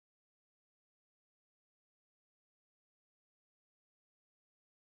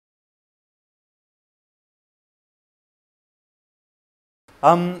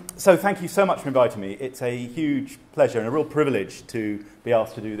So thank you so much for inviting me. It's a huge pleasure and a real privilege to be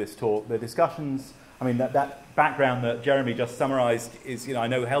asked to do this talk. The discussions, I mean, that background that Jeremy just summarised is, I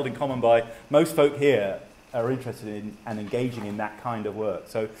know held in common by most folk here are interested in and engaging in that kind of work.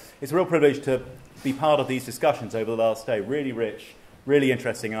 So it's a real privilege to be part of these discussions over the last day. Really rich, really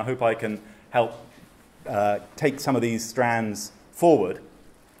interesting, and I hope I can help take some of these strands forward.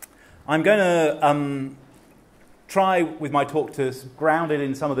 I'm going to try with my talk to ground it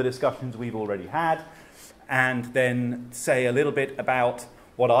in some of the discussions we've already had, and then say a little bit about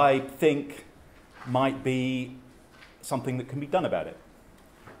what I think might be something that can be done about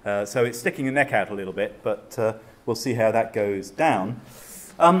it. So it's sticking the neck out a little bit, but we'll see how that goes down.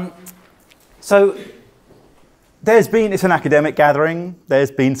 So it's an academic gathering,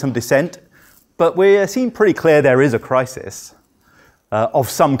 there's been some dissent, but we seem pretty clear there is a crisis of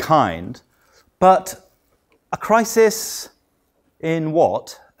some kind, but a crisis in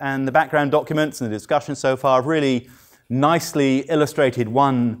what? And the background documents and the discussion so far have really nicely illustrated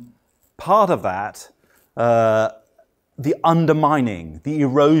one part of that, the undermining, the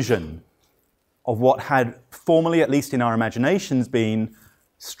erosion of what had formerly, at least in our imaginations, been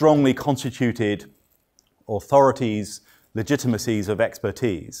strongly constituted authorities, legitimacies of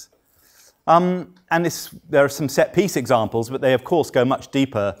expertise. And there are some set-piece examples, but they, of course, go much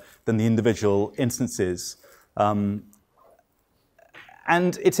deeper than the individual instances. And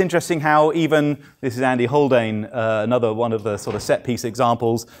it's interesting how even, this is Andy Haldane, another one of the sort of set-piece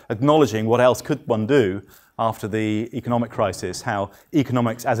examples, acknowledging what else could one do after the economic crisis, how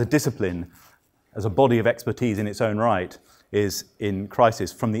economics as a discipline, as a body of expertise in its own right, is in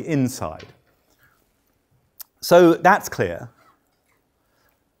crisis from the inside. So that's clear.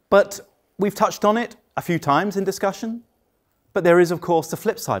 But we've touched on it a few times in discussion, but there is, of course, the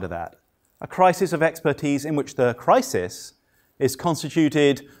flip side of that. A crisis of expertise in which the crisis is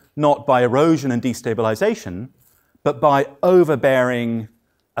constituted not by erosion and destabilization, but by overbearing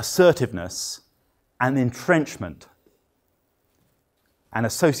assertiveness and entrenchment, and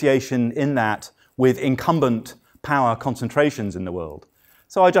association in that with incumbent power concentrations in the world.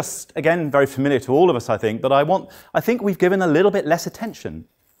 So I just, again, very familiar to all of us, I think, but I think we've given a little bit less attention,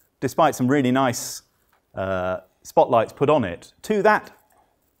 despite some really nice spotlights put on it, to that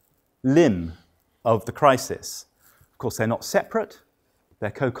limb of the crisis. Of course, they're not separate,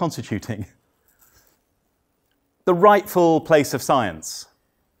 they're co-constituting. The rightful place of science,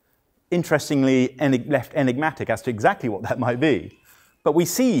 interestingly left enigmatic as to exactly what that might be. But we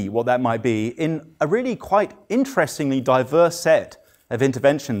see what that might be in a really quite interestingly diverse set of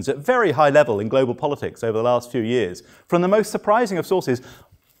interventions at very high level in global politics over the last few years, from the most surprising of sources,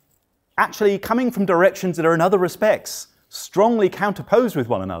 actually coming from directions that are in other respects strongly counterposed with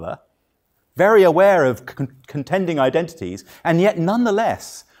one another, very aware of contending identities, and yet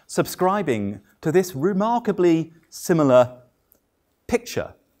nonetheless subscribing to this remarkably similar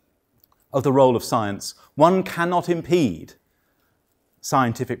picture of the role of science. One cannot impede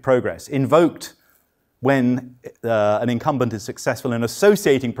scientific progress, invoked when an incumbent is successful in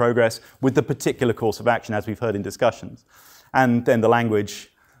associating progress with the particular course of action, as we've heard in discussions. And then the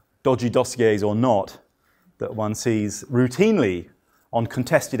language, dodgy dossiers or not, that one sees routinely on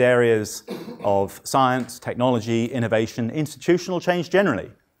contested areas of science, technology, innovation, institutional change generally.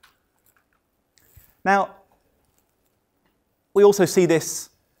 Now, we also see this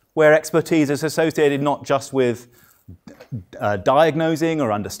where expertise is associated not just with diagnosing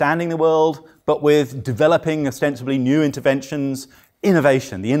or understanding the world, but with developing ostensibly new interventions,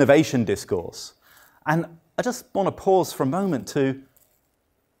 innovation, the innovation discourse. And I just want to pause for a moment to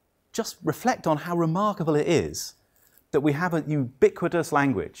just reflect on how remarkable it is that we have a ubiquitous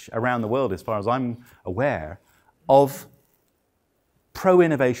language around the world, as far as I'm aware, of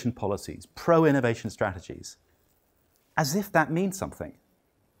pro-innovation policies, pro-innovation strategies, as if that means something.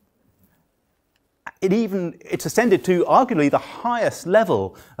 It's ascended to arguably the highest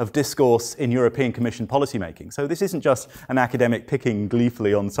level of discourse in European Commission policymaking. So this isn't just an academic picking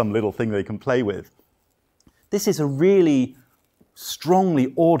gleefully on some little thing they can play with. This is a really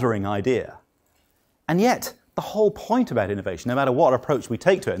strongly ordering idea. And yet, the whole point about innovation, no matter what approach we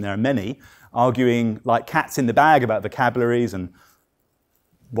take to it, and there are many arguing like cats in the bag about vocabularies and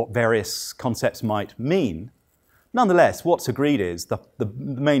what various concepts might mean, nonetheless, what's agreed is the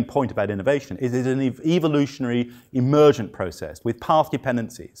main point about innovation is it's an evolutionary, emergent process with path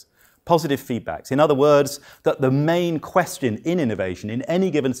dependencies, positive feedbacks. In other words, that the main question in innovation in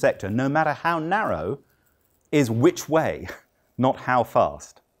any given sector, no matter how narrow, is which way, not how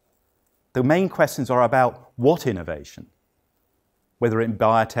fast. The main questions are about what innovation, whether in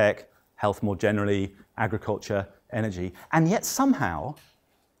biotech, health more generally, agriculture, energy, and yet somehow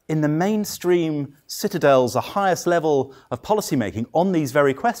in the mainstream citadels, the highest level of policymaking on these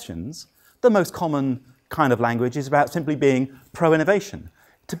very questions, the most common kind of language is about simply being pro-innovation.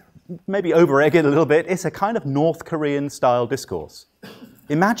 To maybe over-egg it a little bit, it's a kind of North Korean-style discourse.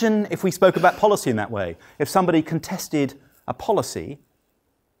 Imagine if we spoke about policy in that way. If somebody contested a policy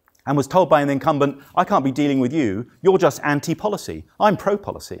and was told by an incumbent, I can't be dealing with you, you're just anti-policy, I'm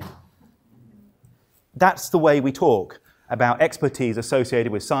pro-policy. That's the way we talk about expertise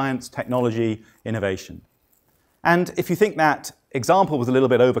associated with science, technology, innovation. And if you think that example was a little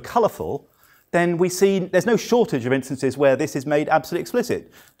bit over-colourful, then we see there's no shortage of instances where this is made absolutely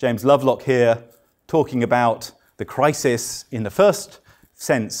explicit. James Lovelock here talking about the crisis in the first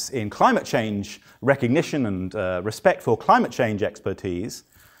sense in climate change recognition and respect for climate change expertise,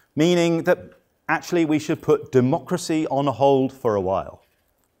 meaning that actually we should put democracy on hold for a while.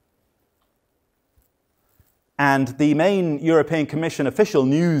 And the main European Commission official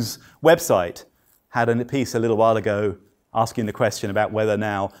news website had a piece a little while ago asking the question about whether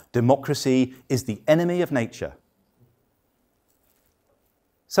now democracy is the enemy of nature.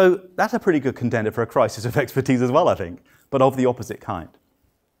 So that's a pretty good contender for a crisis of expertise as well, I think, but of the opposite kind.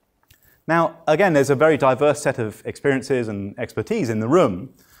 Now, again, there's a very diverse set of experiences and expertise in the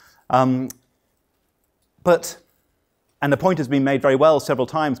room, and the point has been made very well several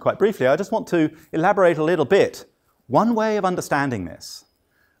times quite briefly. I just want to elaborate a little bit. One way of understanding this,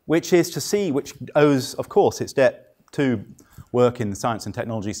 which is to see, which owes, of course, its debt to work in science and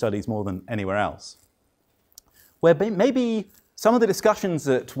technology studies more than anywhere else, where maybe some of the discussions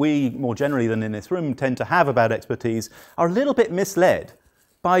that we, more generally than in this room, tend to have about expertise are a little bit misled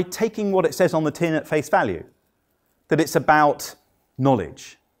by taking what it says on the tin at face value, that it's about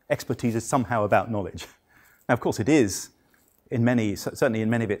knowledge. Expertise is somehow about knowledge. Now, of course, it is, certainly in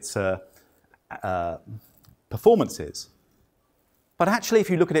many of its performances. But actually, if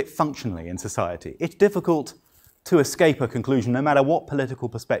you look at it functionally in society, it's difficult to escape a conclusion, no matter what political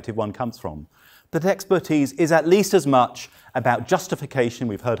perspective one comes from, that expertise is at least as much about justification,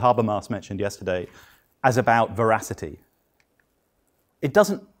 we've heard Habermas mentioned yesterday, as about veracity. It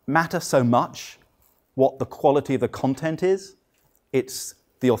doesn't matter so much what the quality of the content is, it's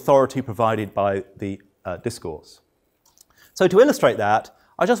the authority provided by the discourse. So to illustrate that,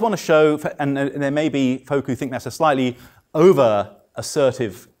 I just want to show, and there may be folk who think that's a slightly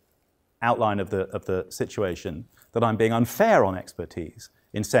over-assertive outline of the situation, that I'm being unfair on expertise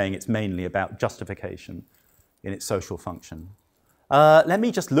in saying it's mainly about justification in its social function. Let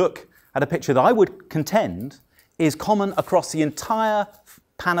me just look at a picture that I would contend is common across the entire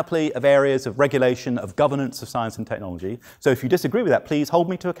panoply of areas of regulation, of governance of science and technology. So if you disagree with that, please hold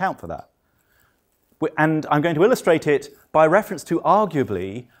me to account for that. And I'm going to illustrate it by reference to,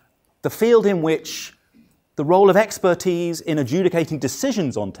 arguably, the field in which the role of expertise in adjudicating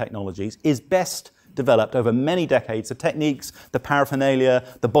decisions on technologies is best developed over many decades. The techniques, the paraphernalia,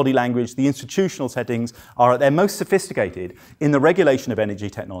 the body language, the institutional settings are at their most sophisticated in the regulation of energy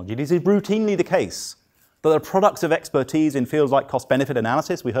technology. It is routinely the case that the products of expertise in fields like cost-benefit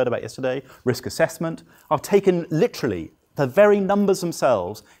analysis, we heard about yesterday, risk assessment, are taken literally, the very numbers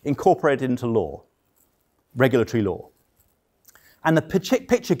themselves, incorporated into law, regulatory law. And the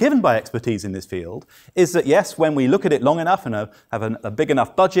picture given by expertise in this field is that, yes, when we look at it long enough and have a big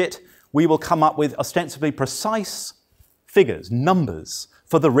enough budget, we will come up with ostensibly precise figures, numbers,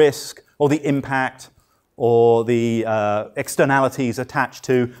 for the risk or the impact or the externalities attached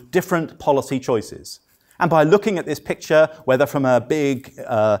to different policy choices. And by looking at this picture, whether from a big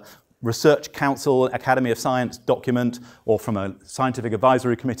Research Council, Academy of Science document, or from a scientific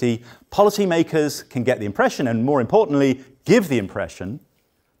advisory committee, policymakers can get the impression, and more importantly, give the impression,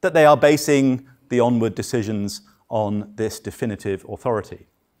 that they are basing the onward decisions on this definitive authority.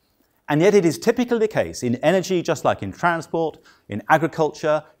 And yet it is typically the case in energy, just like in transport, in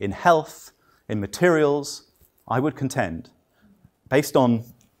agriculture, in health, in materials, I would contend, based on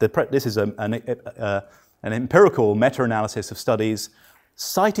this is an empirical meta-analysis of studies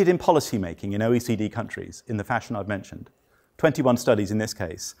cited in policymaking in OECD countries in the fashion I've mentioned, 21 studies in this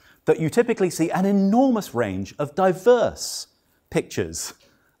case, that you typically see an enormous range of diverse pictures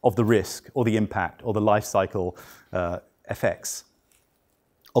of the risk or the impact or the life cycle effects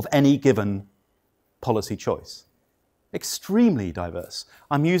of any given policy choice. Extremely diverse.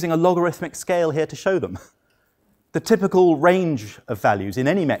 I'm using a logarithmic scale here to show them. The typical range of values in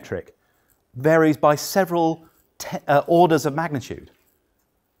any metric varies by several orders of magnitude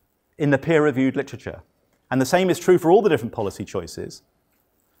in the peer-reviewed literature. And the same is true for all the different policy choices.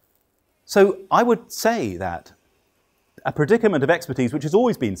 So I would say that a predicament of expertise, which has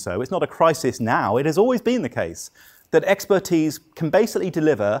always been so, it's not a crisis now, it has always been the case, that expertise can basically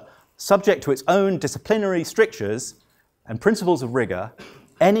deliver, subject to its own disciplinary strictures and principles of rigor,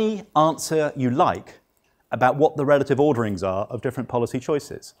 any answer you like about what the relative orderings are of different policy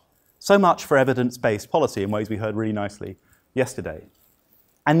choices. So much for evidence-based policy in ways we heard really nicely yesterday.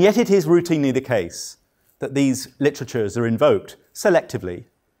 And yet it is routinely the case that these literatures are invoked selectively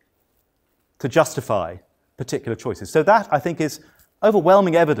to justify particular choices. So that, I think, is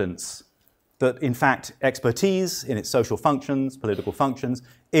overwhelming evidence that, in fact, expertise in its social functions, political functions,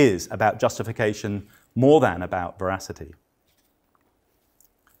 is about justification more than about veracity.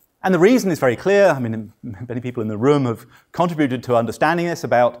 And the reason is very clear. I mean, many people in the room have contributed to understanding this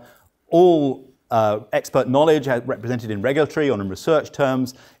about all expert knowledge represented in regulatory or in research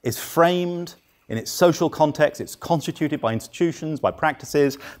terms is framed in its social context. It's constituted by institutions, by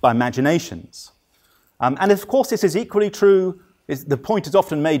practices, by imaginations. And of course, this is equally true. The point is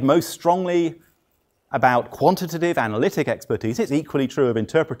often made most strongly about quantitative analytic expertise. It's equally true of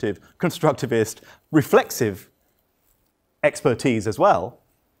interpretive, constructivist, reflexive expertise as well.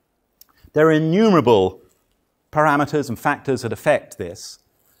 There are innumerable parameters and factors that affect this,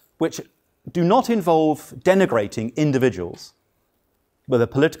 which do not involve denigrating individuals, whether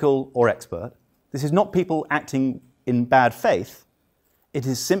political or expert. This is not people acting in bad faith. It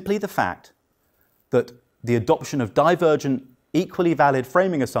is simply the fact that the adoption of divergent, equally valid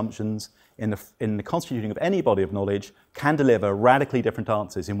framing assumptions in the constituting of any body of knowledge can deliver radically different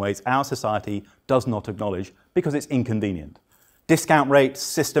answers in ways our society does not acknowledge because it's inconvenient. Discount rates,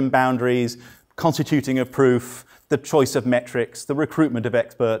 system boundaries, constituting of proof, the choice of metrics, the recruitment of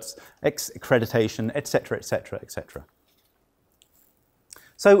experts, accreditation, etc., etc., etc.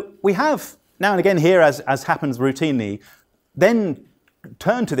 So we have, now and again here, as happens routinely, then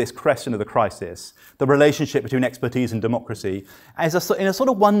turn to this question of the crisis, the relationship between expertise and democracy, in a sort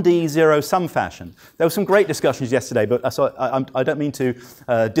of 1D zero-sum fashion. There were some great discussions yesterday, but I don't mean to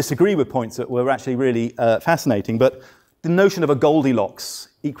disagree with points that were actually really fascinating, but the notion of a Goldilocks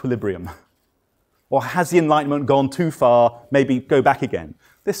equilibrium, or has the Enlightenment gone too far, maybe go back again?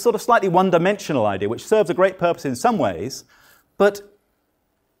 This sort of slightly one-dimensional idea, which serves a great purpose in some ways, but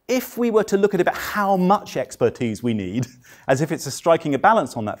if we were to look at it about how much expertise we need, as if it's striking a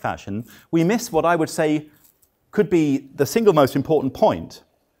balance on that fashion, we miss what I would say could be the single most important point,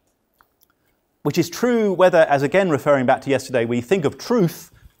 which is true whether, as again referring back to yesterday, we think of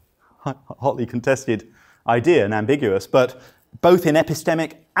truth, hotly contested idea and ambiguous, but both in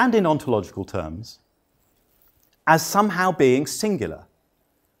epistemic and in ontological terms, as somehow being singular.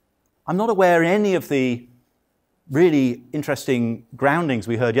 I'm not aware in any of the really interesting groundings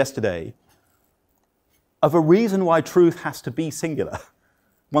we heard yesterday of a reason why truth has to be singular.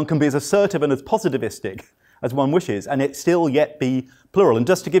 One can be as assertive and as positivistic as one wishes, and it still yet be plural. And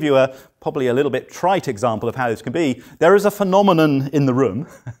just to give you probably a little bit trite example of how this can be, there is a phenomenon in the room,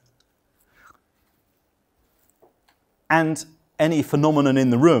 and any phenomenon in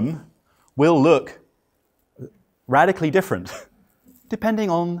the room will look radically different depending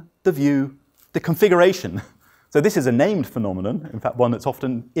on the view, the configuration. So this is a named phenomenon, in fact one that's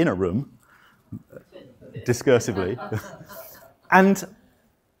often in a room, discursively. And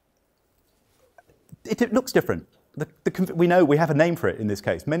it looks different. We know we have a name for it in this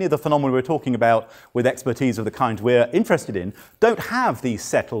case. Many of the phenomena we're talking about with expertise of the kind we're interested in don't have these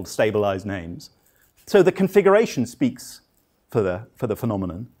settled, stabilized names. So the configuration speaks for the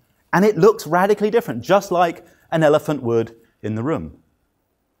phenomenon, and it looks radically different, just like an elephant would in the room.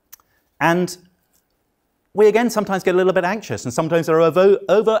 And we again sometimes get a little bit anxious, and sometimes there are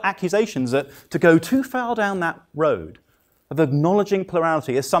overt accusations that to go too far down that road of acknowledging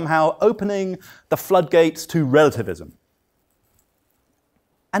plurality is somehow opening the floodgates to relativism.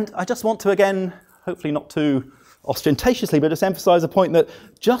 And I just want to again, hopefully not too ostentatiously, but just emphasize the point that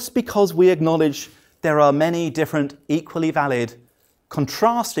just because we acknowledge there are many different, equally valid,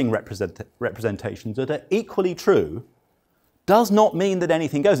 contrasting representations that are equally true, does not mean that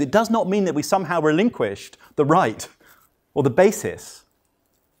anything goes. It does not mean that we somehow relinquished the right or the basis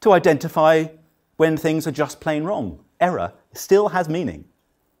to identify when things are just plain wrong. Error still has meaning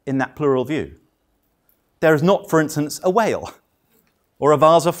in that plural view. There is not, for instance, a whale or a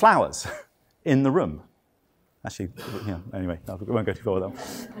vase of flowers in the room. Actually, anyway, I won't go too far with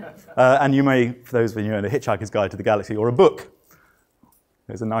that. And you may, for those of you who know The Hitchhiker's Guide to the Galaxy, or a book,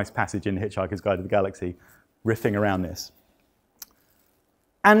 there's a nice passage in The Hitchhiker's Guide to the Galaxy riffing around this.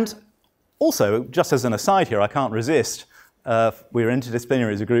 And also, just as an aside here, I can't resist, we're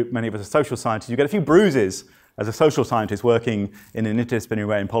interdisciplinary as a group, many of us are social scientists, you get a few bruises as a social scientist working in an interdisciplinary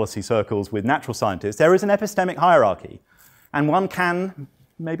way in policy circles with natural scientists. There is an epistemic hierarchy, and one can,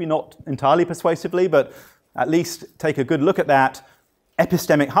 maybe not entirely persuasively, but at least take a good look at that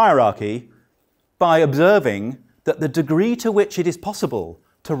epistemic hierarchy by observing that the degree to which it is possible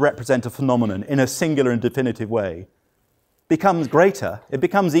to represent a phenomenon in a singular and definitive way becomes greater, it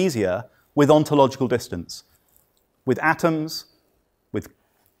becomes easier with ontological distance. With atoms, with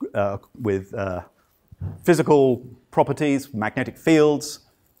physical properties, magnetic fields,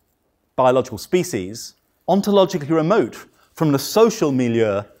 biological species, ontologically remote from the social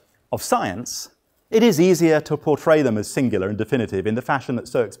milieu of science, it is easier to portray them as singular and definitive in the fashion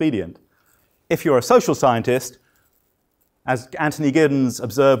that's so expedient. If you're a social scientist, as Anthony Giddens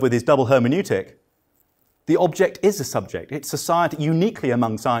observed with his double hermeneutic, the object is a subject. It's society, uniquely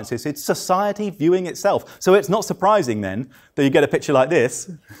among sciences, it's society viewing itself. So it's not surprising then that you get a picture like this.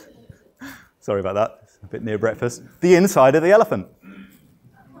 Sorry about that, it's a bit near breakfast. The inside of the elephant.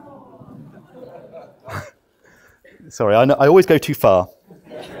 Sorry, I always go too far.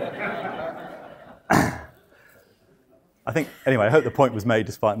 I think, anyway, I hope the point was made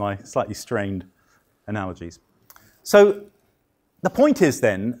despite my slightly strained analogies. So the point is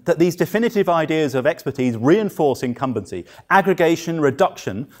then that these definitive ideas of expertise reinforce incumbency, aggregation,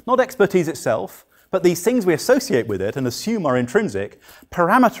 reduction, not expertise itself, but these things we associate with it and assume are intrinsic,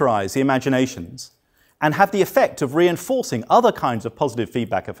 parameterize the imaginations and have the effect of reinforcing other kinds of positive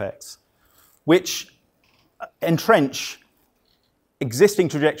feedback effects, which entrench existing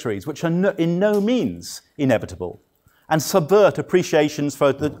trajectories which are in no means inevitable, and subvert appreciations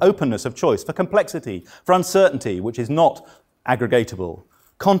for the openness of choice, for complexity, for uncertainty, which is not aggregatable,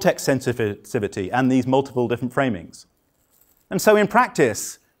 context sensitivity, and these multiple different framings. And so in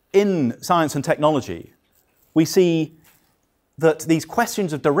practice, in science and technology, we see that these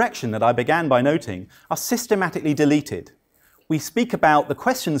questions of direction that I began by noting are systematically deleted. We speak about the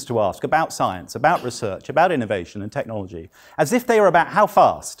questions to ask about science, about research, about innovation and technology, as if they are about how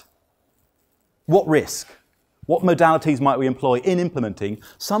fast, what risk, what modalities might we employ in implementing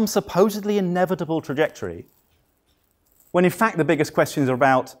some supposedly inevitable trajectory, when in fact the biggest questions are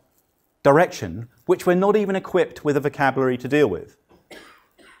about direction, which we're not even equipped with a vocabulary to deal with.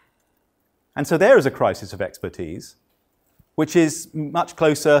 And so there is a crisis of expertise, which is much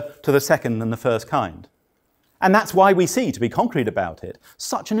closer to the second than the first kind. And that's why we see, to be concrete about it,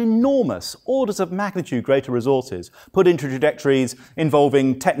 such an enormous, orders of magnitude greater resources put into trajectories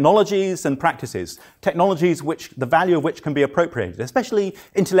involving technologies and practices, technologies which the value of which can be appropriated, especially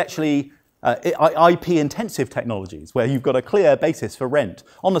intellectually IP-intensive technologies, where you've got a clear basis for rent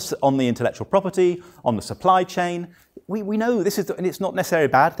on the intellectual property, on the supply chain. We know this is, and it's not necessarily a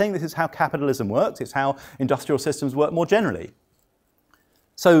bad thing, this is how capitalism works, it's how industrial systems work more generally.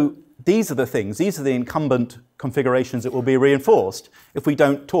 So these are the things, these are the incumbent configurations that will be reinforced if we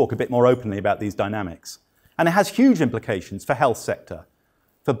don't talk a bit more openly about these dynamics. And it has huge implications for health sector,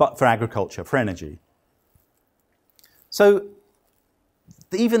 for agriculture, for energy. So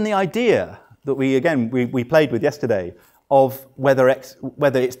even the idea that we played with yesterday of whether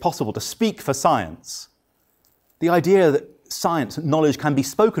it's possible to speak for science, the idea that science, knowledge can be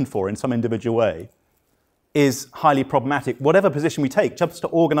spoken for in some individual way, is highly problematic. Whatever position we take, just to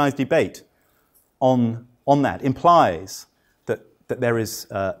organize debate on that implies that there is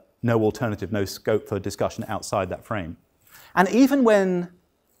no alternative, no scope for discussion outside that frame. And even when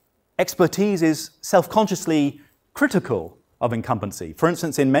expertise is self-consciously critical of incumbency, for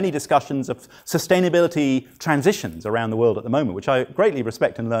instance, in many discussions of sustainability transitions around the world at the moment, which I greatly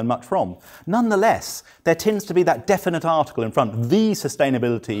respect and learn much from, nonetheless, there tends to be that definite article in front, the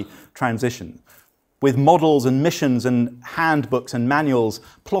sustainability transition, with models and missions and handbooks and manuals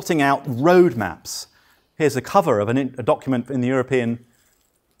plotting out roadmaps. Here's a cover of a document in the European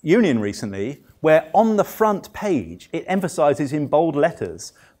Union recently, where on the front page it emphasizes in bold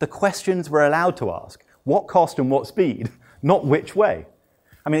letters the questions we're allowed to ask. What cost and what speed, not which way.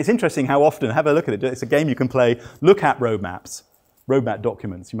 I mean, it's interesting how often, have a look at it, it's a game you can play, look at roadmaps, roadmap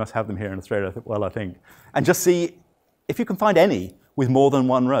documents, you must have them here in Australia, well, I think, and just see if you can find any with more than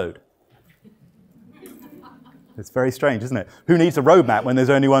one road. It's very strange, isn't it? Who needs a roadmap when there's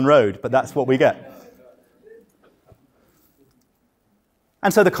only one road? But that's what we get.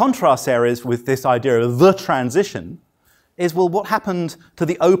 And so the contrast there is with this idea of the transition is, well, what happened to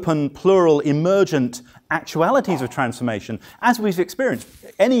the open, plural, emergent actualities of transformation as we've experienced?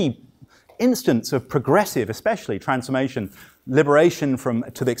 Any instance of progressive, especially, transformation, liberation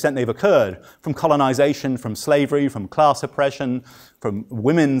to the extent they've occurred, from colonization, from slavery, from class oppression, from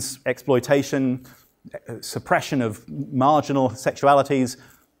women's exploitation, suppression of marginal sexualities,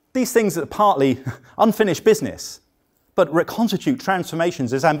 these things that are partly unfinished business, but reconstitute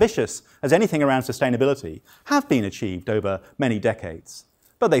transformations as ambitious as anything around sustainability, have been achieved over many decades.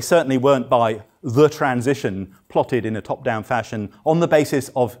 but they certainly weren't by the transition plotted in a top-down fashion on the basis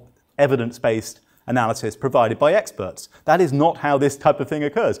of evidence-based analysis provided by experts. That is not how this type of thing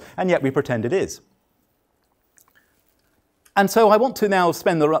occurs, and yet we pretend it is. And so I want to now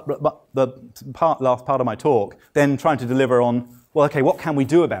spend the last part of my talk then trying to deliver on, well, okay, what can we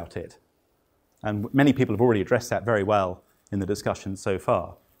do about it? And many people have already addressed that very well in the discussion so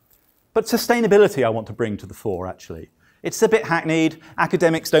far. But sustainability I want to bring to the fore, actually. It's a bit hackneyed.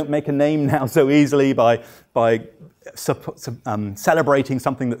 Academics don't make a name now so easily by celebrating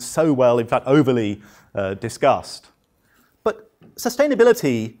something that's so well, in fact, overly discussed. But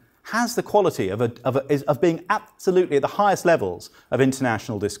sustainability has the quality of being absolutely at the highest levels of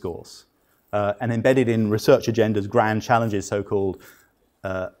international discourse and embedded in research agendas, grand challenges, so-called,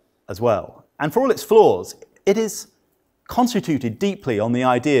 as well. And for all its flaws, it is constituted deeply on the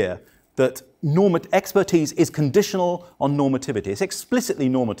idea that expertise is conditional on normativity. It's explicitly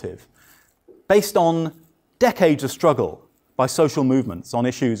normative, based on decades of struggle by social movements on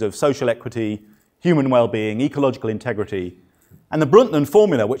issues of social equity, human well-being, ecological integrity, and the Brundtland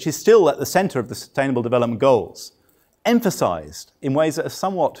formula, which is still at the center of the Sustainable Development Goals, emphasized in ways that are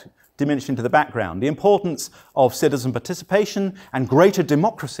somewhat diminished into the background the importance of citizen participation and greater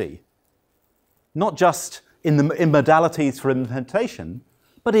democracy, not just in modalities for implementation,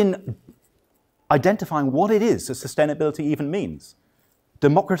 but in identifying what it is that sustainability even means.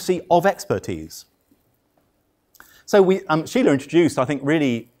 Democracy of expertise. So Sheila introduced, I think,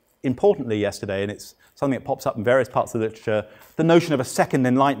 really importantly yesterday, and it's something that pops up in various parts of the literature, the notion of a second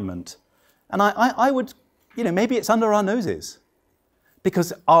enlightenment. And I would, maybe it's under our noses.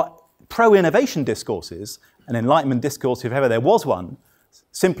 Because our pro-innovation discourses, an enlightenment discourse, if ever there was one,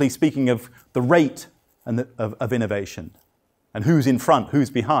 simply speaking of the rate of innovation, and who's in front, who's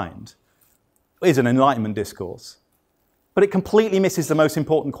behind, is an enlightenment discourse. But it completely misses the most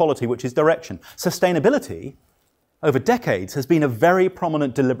important quality, which is direction. Sustainability, over decades, has been a very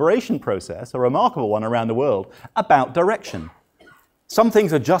prominent deliberation process, a remarkable one around the world, about direction. Some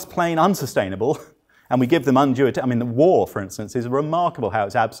things are just plain unsustainable, and we give them undue attention. I mean, the war, for instance, is remarkable how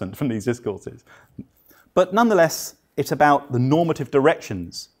it's absent from these discourses. But nonetheless, it's about the normative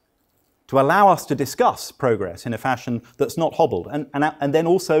directions to allow us to discuss progress in a fashion that's not hobbled, and then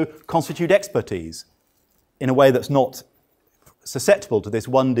also constitute expertise in a way that's not susceptible to this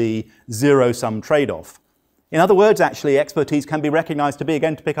 1D zero-sum trade-off. In other words, actually, expertise can be recognized to be,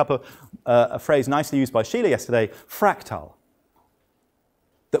 again, to pick up a phrase nicely used by Sheila yesterday, fractal.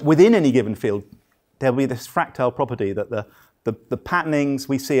 That within any given field, there'll be this fractal property that the patternings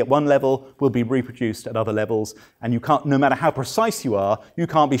we see at one level will be reproduced at other levels, and you can't, no matter how precise you are, you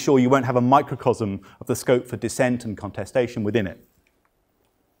can't be sure you won't have a microcosm of the scope for dissent and contestation within it.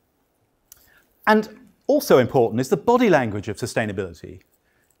 And also important is the body language of sustainability.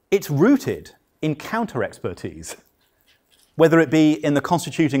 It's rooted in counter-expertise, whether it be in the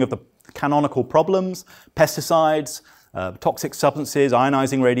constituting of the canonical problems, pesticides, toxic substances,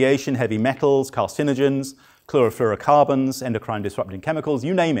 ionizing radiation, heavy metals, carcinogens, chlorofluorocarbons, endocrine-disrupting chemicals,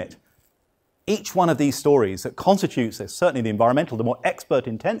 you name it. Each one of these stories that constitutes, certainly the environmental, the more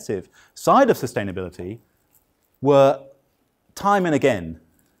expert-intensive side of sustainability, were time and again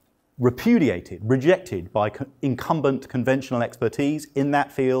repudiated, rejected by incumbent conventional expertise in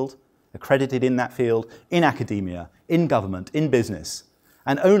that field, accredited in that field, in academia, in government, in business.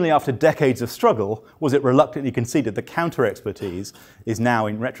 And only after decades of struggle was it reluctantly conceded that counter-expertise is now,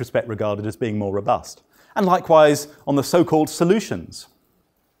 in retrospect, regarded as being more robust. And likewise on the so-called solutions.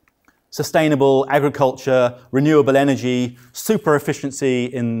 Sustainable agriculture, renewable energy, super efficiency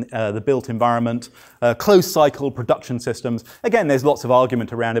in the built environment, closed-cycle production systems. Again, there's lots of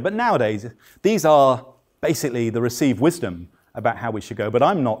argument around it, but nowadays these are basically the received wisdom about how we should go. But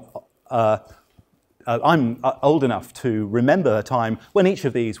I'm not... I'm old enough to remember a time when each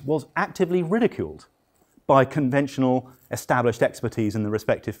of these was actively ridiculed by conventional established expertise in the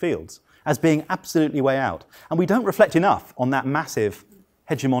respective fields as being absolutely way out. And we don't reflect enough on that massive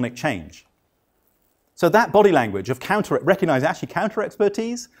hegemonic change. So that body language of recognizing actually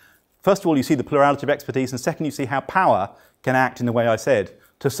counter-expertise, first of all, you see the plurality of expertise, and second, you see how power can act in the way I said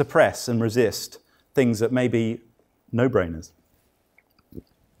to suppress and resist things that may be no-brainers.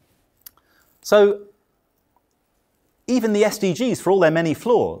 So even the SDGs, for all their many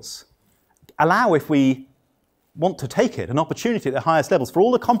flaws, allow, if we want to take it, an opportunity at the highest levels for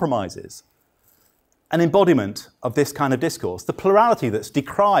all the compromises, an embodiment of this kind of discourse, the plurality that's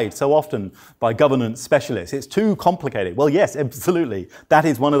decried so often by governance specialists. It's too complicated. Well, yes, absolutely. That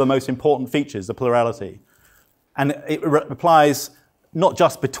is one of the most important features, the plurality. And it applies not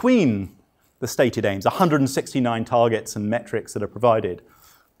just between the stated aims, 169 targets and metrics that are provided,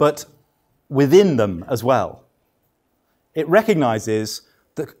 but within them as well. It recognizes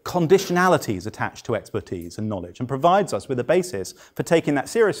the conditionalities attached to expertise and knowledge and provides us with a basis for taking that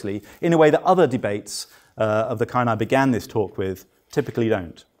seriously in a way that other debates of the kind I began this talk with typically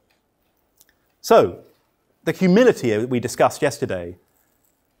don't. So, the humility that we discussed yesterday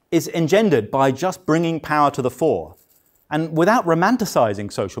is engendered by just bringing power to the fore and without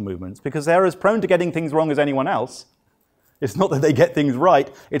romanticizing social movements, because they're as prone to getting things wrong as anyone else. It's not that they get things right,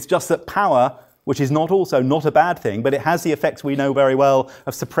 it's just that power, which is not a bad thing, but it has the effects we know very well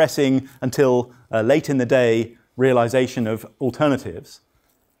of suppressing until late in the day realization of alternatives.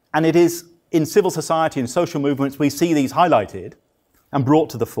 And it is in civil society and social movements we see these highlighted and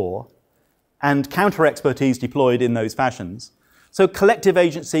brought to the fore, and counter-expertise deployed in those fashions. So collective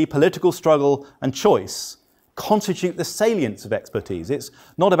agency, political struggle, and choice constitute the salience of expertise. It's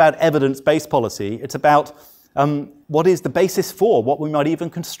not about evidence-based policy, it's about what is the basis for what we might even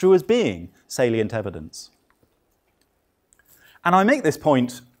construe as being salient evidence. And I make this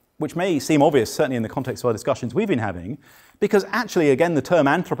point, which may seem obvious, certainly in the context of our discussions we've been having, because actually, again, the term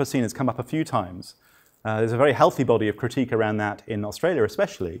Anthropocene has come up a few times. There's a very healthy body of critique around that in Australia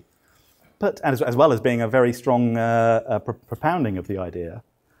especially, but as well as being a very strong propounding of the idea.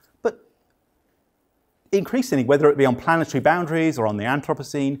 But increasingly, whether it be on planetary boundaries or on the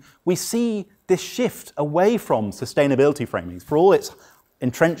Anthropocene, we see this shift away from sustainability framings, for all its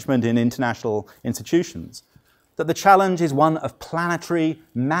entrenchment in international institutions, that the challenge is one of planetary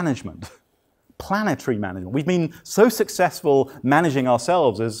management. Planetary management. We've been so successful managing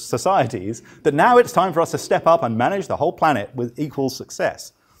ourselves as societies that now it's time for us to step up and manage the whole planet with equal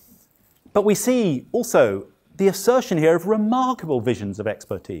success. But we see also the assertion here of remarkable visions of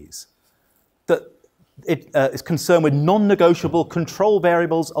expertise, that it is concerned with non-negotiable control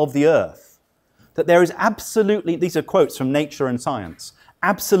variables of the Earth, that there is absolutely, these are quotes from Nature and Science,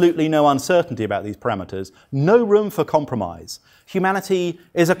 absolutely no uncertainty about these parameters, no room for compromise. Humanity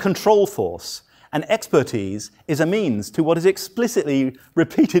is a control force, and expertise is a means to what is explicitly,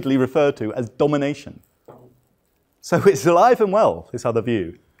 repeatedly referred to as domination. So it's alive and well, this other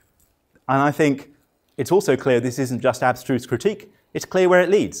view. And I think it's also clear this isn't just abstruse critique, it's clear where it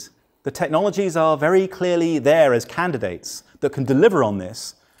leads. The technologies are very clearly there as candidates that can deliver on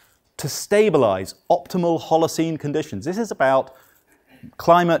this to stabilize optimal Holocene conditions. This is about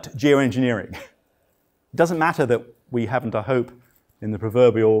climate geoengineering. It doesn't matter that we haven't a hope in the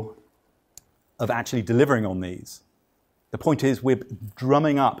proverbial of actually delivering on these. The point is we're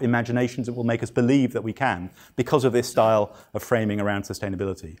drumming up imaginations that will make us believe that we can because of this style of framing around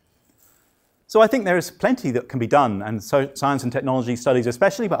sustainability. So I think there is plenty that can be done, and so science and technology studies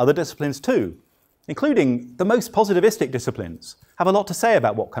especially, but other disciplines too, including the most positivistic disciplines, have a lot to say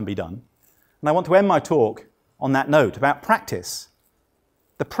about what can be done. And I want to end my talk on that note about practice.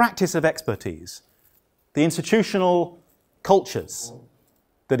 The practice of expertise, the institutional cultures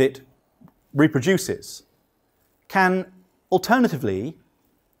that it reproduces, can alternatively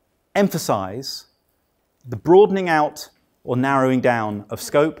emphasize the broadening out or narrowing down of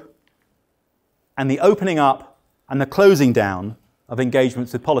scope and the opening up and the closing down of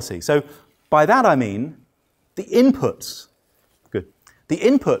engagements with policy. So by that I mean the inputs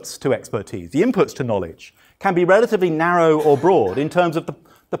to expertise, the inputs to knowledge, can be relatively narrow or broad in terms of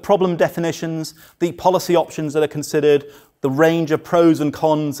the problem definitions, the policy options that are considered, the range of pros and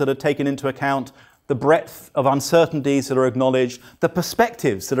cons that are taken into account, the breadth of uncertainties that are acknowledged, the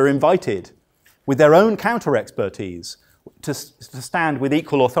perspectives that are invited with their own counter-expertise to stand with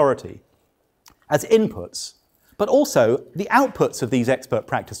equal authority as inputs. But also, the outputs of these expert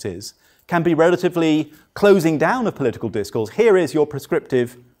practices can be relatively closing down of political discourse. Here is your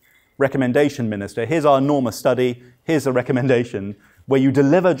prescriptive recommendation, Minister. Here's our enormous study. Here's a recommendation where you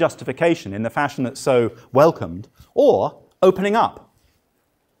deliver justification in the fashion that's so welcomed, or opening up.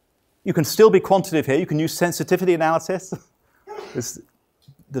 You can still be quantitative here. You can use sensitivity analysis.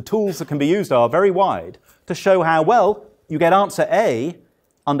 The tools that can be used are very wide to show how, well, you get answer A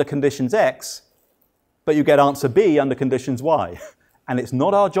under conditions X, but you get answer B under conditions Y. And it's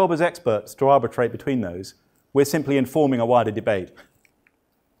not our job as experts to arbitrate between those. We're simply informing a wider debate.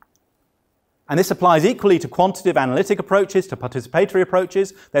 And this applies equally to quantitative analytic approaches, to participatory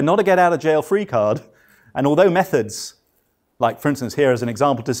approaches. They're not a get-out-of-jail-free card. And although methods, like for instance here as an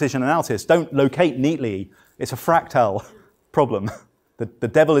example decision analysis, don't locate neatly, it's a fractal problem. The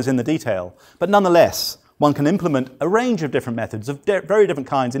devil is in the detail. But nonetheless, one can implement a range of different methods of very different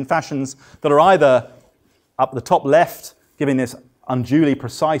kinds in fashions that are either up the top left, giving this unduly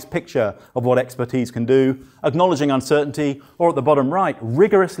precise picture of what expertise can do, acknowledging uncertainty, or at the bottom right,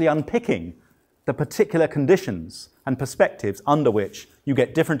 rigorously unpicking the particular conditions and perspectives under which you you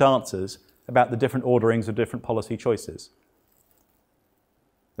get different answers about the different orderings of different policy choices.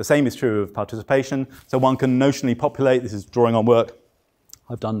 The same is true of participation. So one can notionally populate, this is drawing on work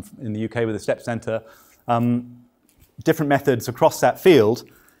I've done in the UK with the STEP Centre, different methods across that field.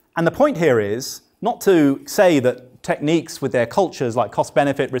 And the point here is not to say that techniques with their cultures like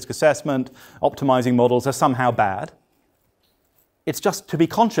cost-benefit, risk assessment, optimizing models are somehow bad. It's just to be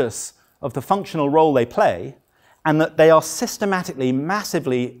conscious of the functional role they play and that they are systematically,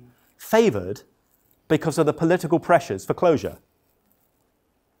 massively favoured because of the political pressures for closure,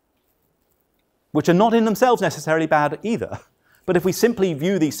 which are not in themselves necessarily bad either. But if we simply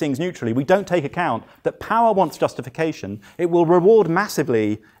view these things neutrally, we don't take account that power wants justification. It will reward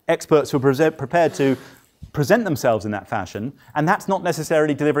massively experts who are prepared to present themselves in that fashion, and that's not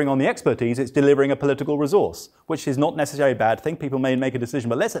necessarily delivering on the expertise, it's delivering a political resource, which is not necessarily a bad thing. People may make a decision,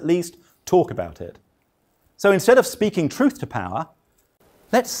 but let's at least talk about it. So instead of speaking truth to power,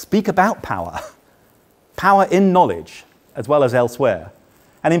 let's speak about power. Power in knowledge, as well as elsewhere.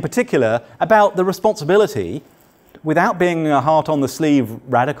 And in particular, about the responsibility, without being a heart-on-the-sleeve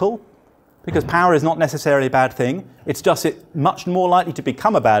radical, because power is not necessarily a bad thing. It's just much more likely to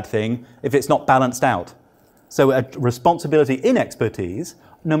become a bad thing if it's not balanced out. So a responsibility in expertise,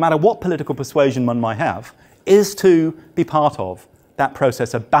 no matter what political persuasion one might have, is to be part of that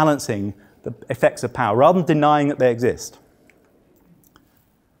process of balancing the effects of power, rather than denying that they exist.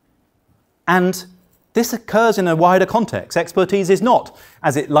 And this occurs in a wider context. Expertise is not,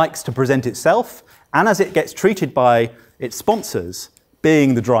 as it likes to present itself, and as it gets treated by its sponsors,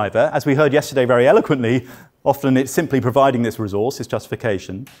 being the driver. As we heard yesterday very eloquently, often it's simply providing this resource, this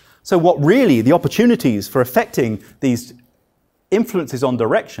justification. So what really, the opportunities for affecting these influences on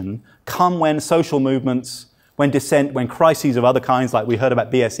direction come when social movements, when dissent, when crises of other kinds, like we heard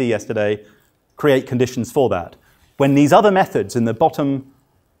about BSE yesterday, create conditions for that. When these other methods in the bottom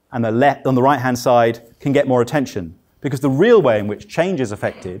and the left, on the right-hand side, can get more attention. Because the real way in which change is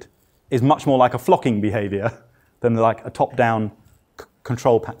affected is much more like a flocking behavior than like a top-down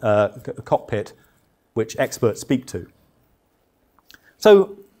control cockpit which experts speak to.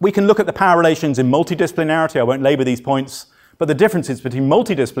 So we can look at the power relations in multidisciplinarity. I won't labour these points, but the differences between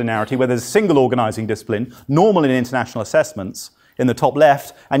multidisciplinarity, where there's a single organising discipline, normal in international assessments, in the top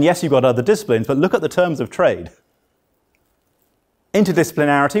left, and yes, you've got other disciplines, but look at the terms of trade.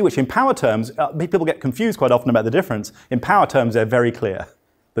 Interdisciplinarity, which in power terms, people get confused quite often about the difference. In power terms, they're very clear.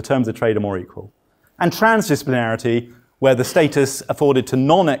 The terms of trade are more equal. And transdisciplinarity, where the status afforded to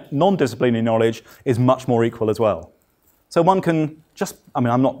non-disciplinary knowledge is much more equal as well. So one can just, I'm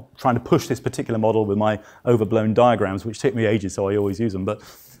not trying to push this particular model with my overblown diagrams, which take me ages, so I always use them, but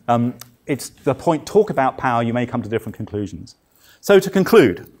it's the point, talk about power, you may come to different conclusions. So to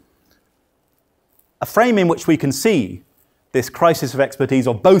conclude, a frame in which we can see this crisis of expertise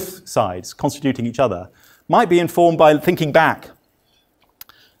of both sides constituting each other might be informed by thinking back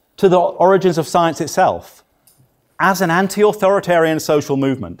to the origins of science itself as an anti-authoritarian social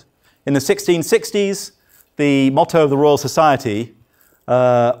movement. In the 1660s, the motto of the Royal Society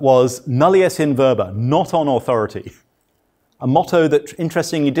was nullius in verba, not on authority. A motto that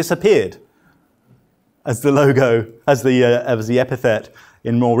interestingly disappeared as the logo, as the epithet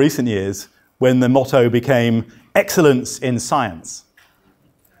in more recent years, when the motto became excellence in science.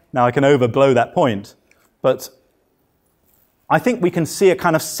 Now I can overblow that point, but I think we can see a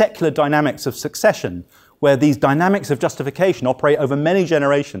kind of secular dynamics of succession where these dynamics of justification operate over many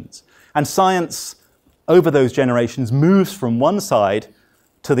generations, and science over those generations moves from one side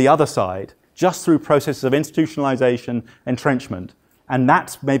to the other side just through processes of institutionalization, entrenchment, and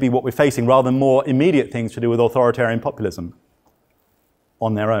that's maybe what we're facing rather than more immediate things to do with authoritarian populism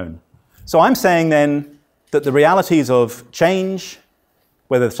on their own. So I'm saying then that the realities of change,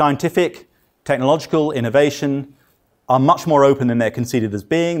 whether scientific, technological, innovation, are much more open than they're conceded as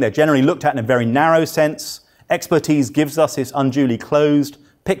being. They're generally looked at in a very narrow sense. Expertise gives us this unduly closed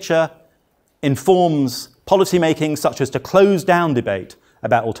picture, informs policymaking such as to close down debate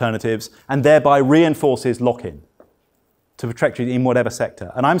about alternatives, and thereby reinforces lock-in to protect you in whatever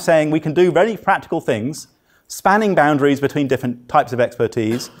sector. And I'm saying we can do very practical things, spanning boundaries between different types of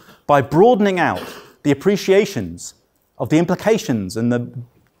expertise, by broadening out the appreciations of the implications and the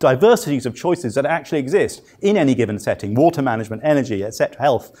diversities of choices that actually exist in any given setting, water management, energy, etc.,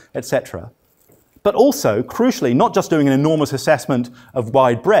 health, etc. But also, crucially, not just doing an enormous assessment of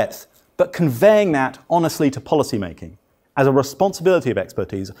wide breadth, but conveying that honestly to policymaking as a responsibility of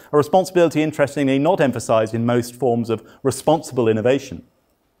expertise, a responsibility, interestingly, not emphasized in most forms of responsible innovation,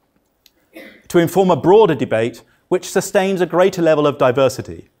 to inform a broader debate which sustains a greater level of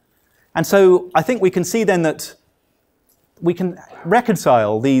diversity. And so I think we can see then that we can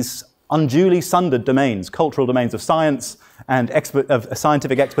reconcile these unduly sundered domains, cultural domains of science and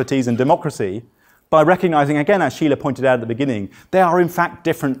scientific expertise and democracy, by recognizing, again, as Sheila pointed out at the beginning, they are in fact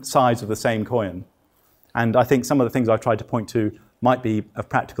different sides of the same coin. And I think some of the things I've tried to point to might be of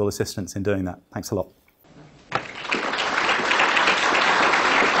practical assistance in doing that. Thanks a lot.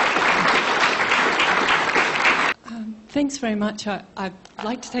 Thanks very much. I'd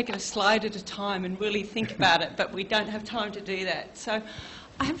like to take it a slide at a time and really think about it, but we don't have time to do that. So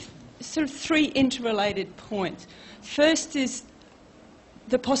I have sort of three interrelated points. First is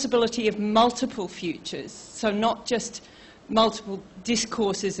the possibility of multiple futures, so not just multiple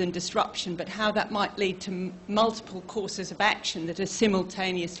discourses and disruption, but how that might lead to multiple courses of action that are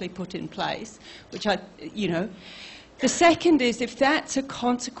simultaneously put in place, which The second is, if that's a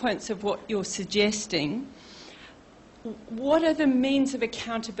consequence of what you're suggesting, what are the means of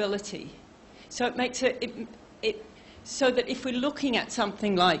accountability? So it makes so that if we're looking at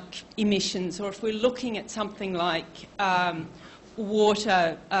something like emissions, or if we're looking at something like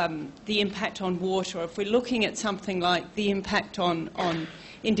water, the impact on water, or if we're looking at something like the impact on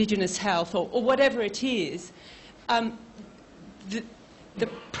Indigenous health, or whatever it is, the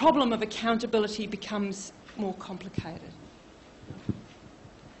problem of accountability becomes more complicated.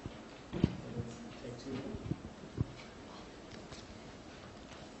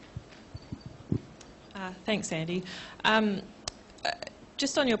 Thanks, Andy.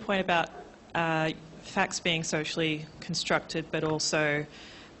 Just on your point about facts being socially constructed, but also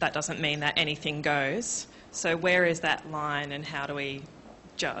that doesn't mean that anything goes. So where is that line and how do we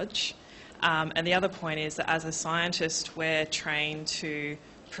judge? And the other point is that as a scientist, we're trained to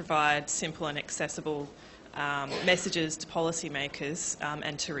provide simple and accessible messages to policymakers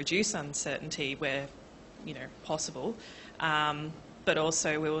and to reduce uncertainty where possible. But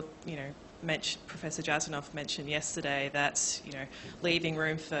also we will, Professor Jasanoff mentioned yesterday that leaving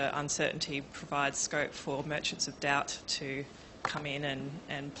room for uncertainty provides scope for merchants of doubt to come in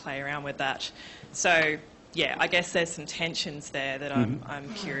and play around with that. So yeah, I guess there's some tensions there that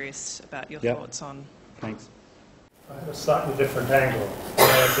I'm curious about your thoughts on. Thanks. I have a slightly different angle.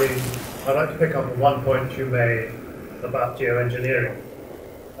 I'd like to pick up on one point you made about geoengineering.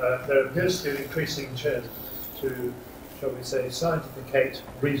 There appears to be an increasing trend to, shall we say, scientificate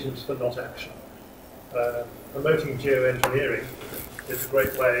reasons for not action. Promoting geoengineering is a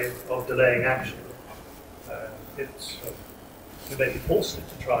great way of delaying action. You may be forced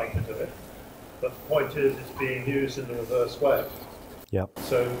into trying to do it, but the point is it's being used in the reverse way. Yep.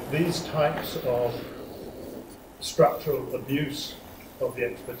 So these types of structural abuse of the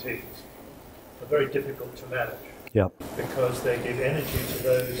expertise are very difficult to manage. Yep. Because they give energy to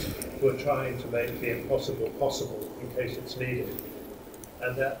those who are trying to make the impossible possible in case it's needed.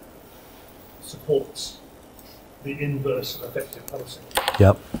 And that supports the inverse of effective policy.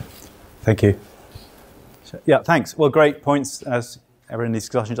 Yep. Thank you. Yeah, thanks. Well, great points as ever in these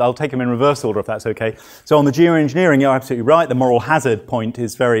discussions. I'll take them in reverse order if that's okay. So on the geoengineering, you're absolutely right. The moral hazard point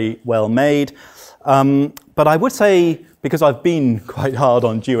is very well made. But I would say, because I've been quite hard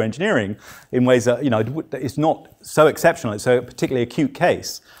on geoengineering in ways that, it's not so exceptional, it's a particularly acute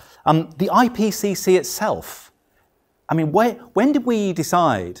case. The IPCC itself, when did we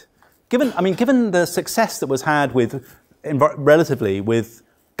decide, given the success that was had relatively with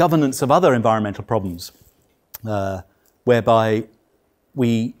governance of other environmental problems, whereby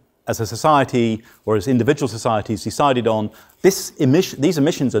we, as a society or as individual societies, decided on these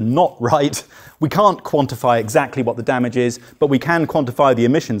emissions are not right. We can't quantify exactly what the damage is, but we can quantify the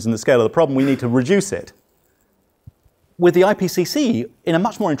emissions and the scale of the problem. We need to reduce it. With the IPCC, in a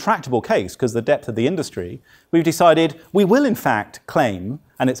much more intractable case, because of the depth of the industry, we've decided we will in fact claim,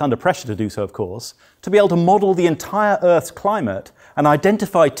 and it's under pressure to do so of course, to be able to model the entire Earth's climate and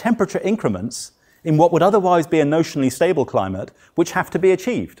identify temperature increments in what would otherwise be a notionally stable climate, which have to be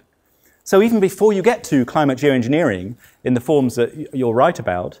achieved. So even before you get to climate geoengineering in the forms that you're right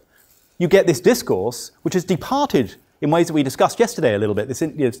about, you get this discourse which has departed in ways that we discussed yesterday a little bit, this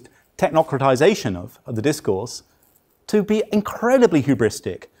technocratization of the discourse, to be incredibly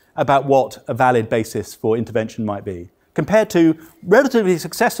hubristic about what a valid basis for intervention might be, compared to relatively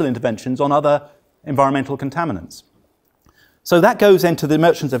successful interventions on other environmental contaminants. So that goes into the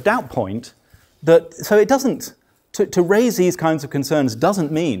merchants of doubt point, so it doesn't, to raise these kinds of concerns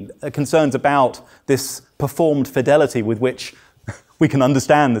doesn't mean concerns about this performed fidelity with which we can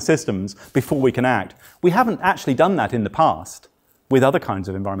understand the systems before we can act. We haven't actually done that in the past with other kinds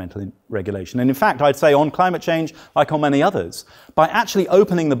of environmental regulation. And in fact, I'd say on climate change, like on many others, by actually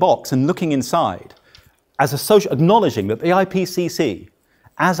opening the box and looking inside, acknowledging that the IPCC,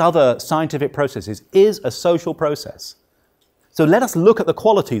 as other scientific processes, is a social process, So let us look at the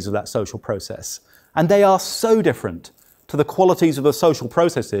qualities of that social process. And they are so different to the qualities of the social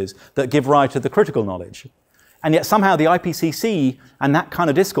processes that give rise to the critical knowledge. And yet somehow the IPCC and that kind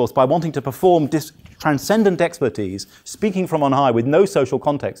of discourse, by wanting to perform transcendent expertise, speaking from on high with no social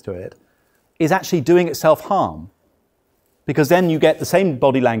context to it, is actually doing itself harm. Because then you get the same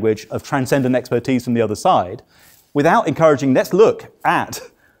body language of transcendent expertise from the other side, without encouraging, let's look at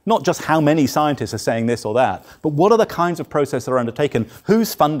not just how many scientists are saying this or that, but what are the kinds of processes that are undertaken,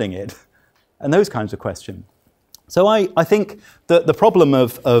 who's funding it, and those kinds of questions. So I think that the problem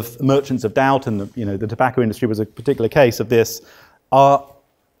of merchants of doubt, and the tobacco industry was a particular case of this, are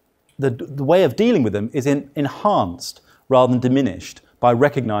the way of dealing with them is enhanced rather than diminished by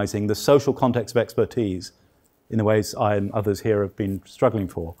recognizing the social context of expertise in the ways I and others here have been struggling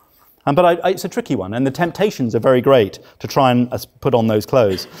for. But it's a tricky one, and the temptations are very great to try and put on those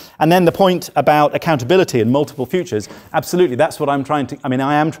clothes. And then the point about accountability and multiple futures, absolutely, that's what I'm trying to,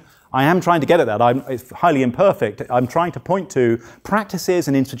 I am trying to get at that. It's highly imperfect. I'm trying to point to practices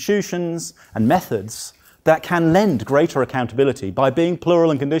and institutions and methods that can lend greater accountability by being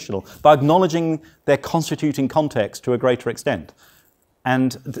plural and conditional, by acknowledging their constituting context to a greater extent.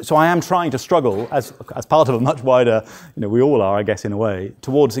 And so I am trying to struggle as part of a much wider, we all are, I guess, in a way,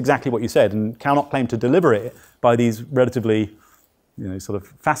 towards exactly what you said, and cannot claim to deliver it by these relatively, sort of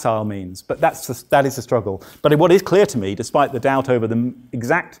facile means. But that is the struggle. But what is clear to me, despite the doubt over the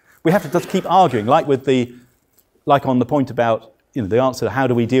exact, we have to just keep arguing, like on the point about, the answer to how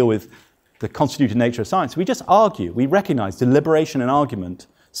do we deal with the constituted nature of science. We just argue. We recognize deliberation and argument,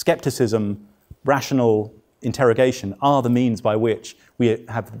 skepticism, rational interrogation are the means by which we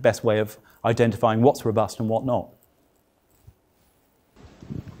have the best way of identifying what's robust and what not.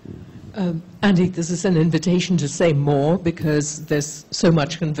 Andy, this is an invitation to say more, because there's so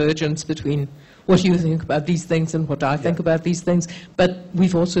much convergence between what you think about these things and what I think about these things. But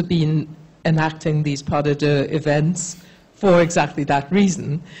we've also been enacting these pas de deux events for exactly that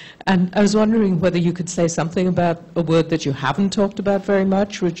reason. And I was wondering whether you could say something about a word that you haven't talked about very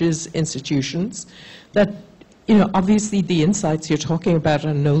much, which is institutions. That, obviously the insights you're talking about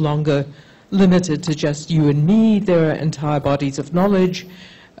are no longer limited to just you and me. There are entire bodies of knowledge.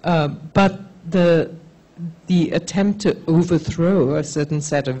 But the attempt to overthrow a certain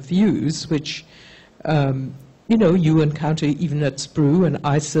set of views, which, you encounter even at Sprue, and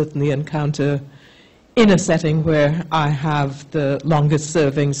I certainly encounter in a setting where I have the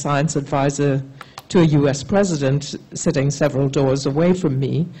longest-serving science advisor to a US president sitting several doors away from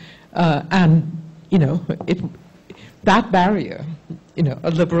me, that barrier,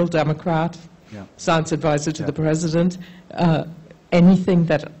 a liberal Democrat, science advisor to the president, anything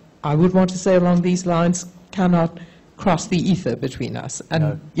that I would want to say along these lines cannot cross the ether between us.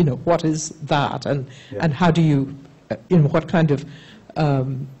 And, what is that? And how do you, what kind of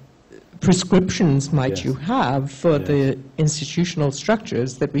prescriptions might you have for the institutional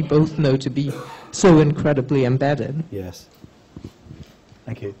structures that we both know to be so incredibly embedded? Yes.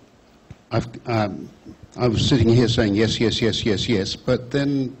 Thank you. I was sitting here saying yes, yes, yes, yes, yes, but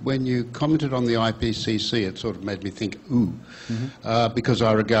then when you commented on the IPCC, it sort of made me think, ooh, because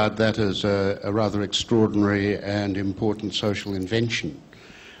I regard that as a rather extraordinary and important social invention,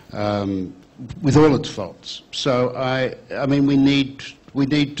 with all its faults. So we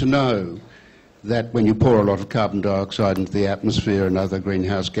need to know that when you pour a lot of carbon dioxide into the atmosphere and other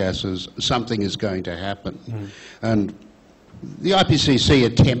greenhouse gases, something is going to happen. And the IPCC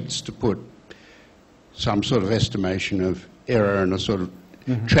attempts to put some sort of estimation of error in a sort of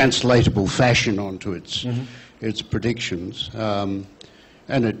translatable fashion onto its predictions. And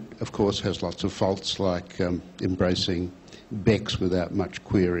it, of course, has lots of faults, like embracing BECCS without much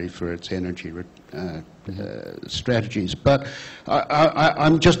query for its energy strategies. But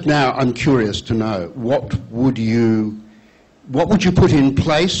I'm curious to know, what would you put in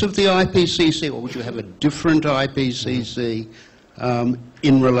place of the IPCC, or would you have a different IPCC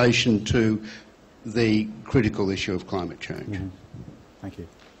in relation to the critical issue of climate change? Thank you.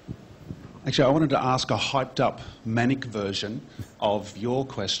 Actually, I wanted to ask a hyped-up, manic version of your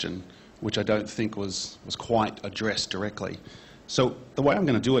question, which I don't think was quite addressed directly. So the way I'm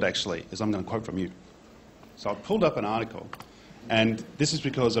going to do it, actually, is I'm going to quote from you. So I pulled up an article, and this is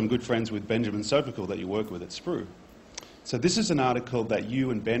because I'm good friends with Benjamin Sovacool that you work with at Sprue. So this is an article that you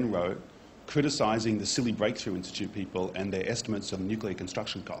and Ben wrote criticising the Silly Breakthrough Institute people and their estimates of nuclear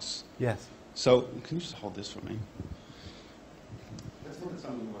construction costs. Yes. So can you just hold this for me? Let's look at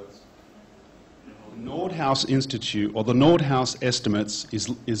some of the words. The Nordhaus Institute, or the Nordhaus estimates,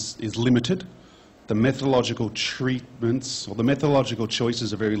 is limited. The methodological treatments, or the methodological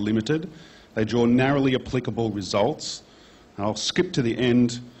choices, are very limited. They draw narrowly applicable results. I'll skip to the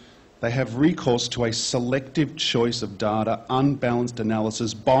end. They have recourse to a selective choice of data, unbalanced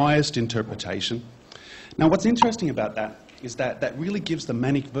analysis, biased interpretation. Now, what's interesting about that is that that really gives the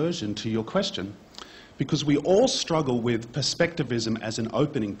manic version to your question, because we all struggle with perspectivism as an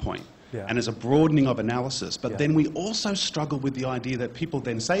opening point and as a broadening of analysis, but then we also struggle with the idea that people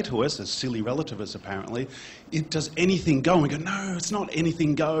then say to us, as silly relativists apparently, does anything go? And we go, no, it's not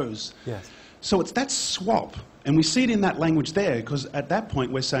anything goes. Yes. So it's that swap, and we see it in that language there, because at that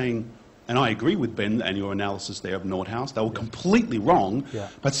point we're saying, and I agree with Ben and your analysis there of Nordhaus, they were completely wrong,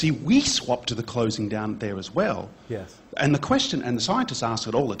 but see, we swap to the closing down there as well. Yes. And the question, and the scientists ask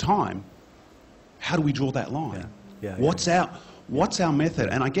it all the time, how do we draw that line? What's our method?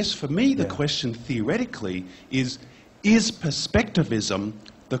 And I guess for me the question theoretically is perspectivism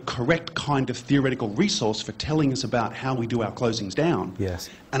the correct kind of theoretical resource for telling us about how we do our closings down? Yes.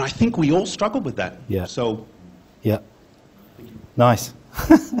 And I think we all struggle with that. Yeah. So. Yeah. Nice.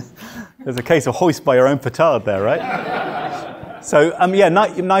 There's a case of hoist by your own petard there, right? So,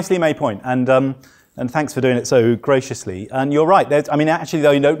 nicely made point, and thanks for doing it so graciously. And you're right. Actually,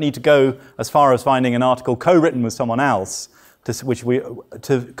 though, you don't need to go as far as finding an article co-written with someone else, because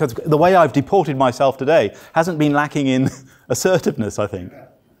the way I've deported myself today hasn't been lacking in assertiveness, I think.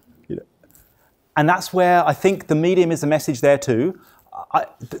 And that's where I think the medium is the message there too.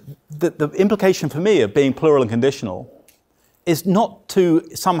 The implication for me of being plural and conditional is not to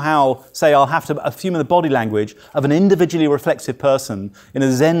somehow say I'll have to assume the body language of an individually reflexive person in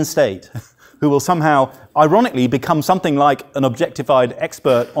a Zen state who will somehow, ironically, become something like an objectified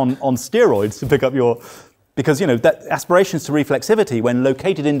expert on steroids, to pick up your... Because, that aspirations to reflexivity, when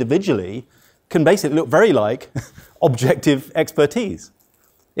located individually, can basically look very like objective expertise.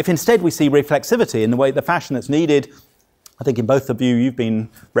 If instead we see reflexivity in the fashion that's needed, I think in both the view you've been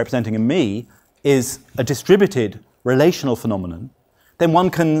representing and me, is a distributed relational phenomenon, then one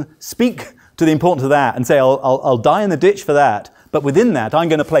can speak to the importance of that and say, I'll die in the ditch for that, but within that I'm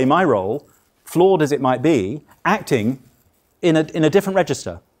going to play my role, flawed as it might be, acting in a different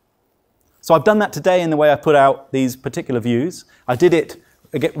register. So I've done that today in the way I put out these particular views. I did it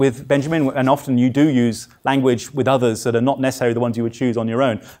again with Benjamin, and often you do use language with others that are not necessarily the ones you would choose on your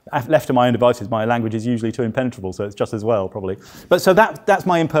own. Left to my own devices, my language is usually too impenetrable, so it's just as well, probably. But so that's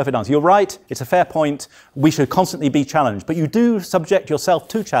my imperfect answer. You're right, it's a fair point. We should constantly be challenged. But you do subject yourself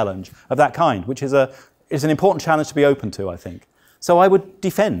to challenge of that kind, which is an important challenge to be open to, I think. So I would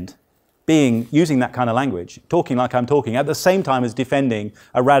defend using that kind of language, talking like I'm talking, at the same time as defending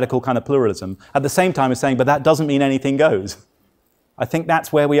a radical kind of pluralism, at the same time as saying, but that doesn't mean anything goes. I think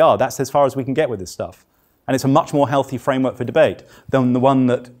that's where we are. That's as far as we can get with this stuff. And it's a much more healthy framework for debate than the one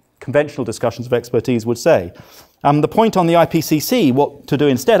that conventional discussions of expertise would say. The point on the IPCC, what to do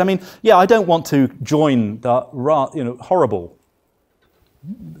instead, I don't want to join the horrible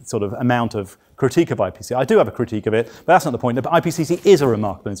sort of amount of critique of IPCC. I do have a critique of it, but that's not the point. The IPCC is a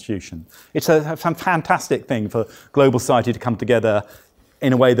remarkable institution. It's a fantastic thing for global society to come together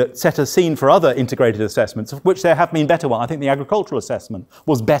in a way that set a scene for other integrated assessments, of which there have been better ones. I think the agricultural assessment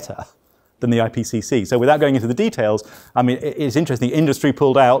was better than the IPCC. So without going into the details, it's interesting. Industry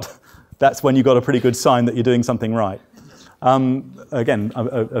pulled out. That's when you got a pretty good sign that you're doing something right. Again,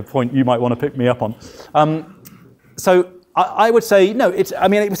 a point you might want to pick me up on. So I would say, no, it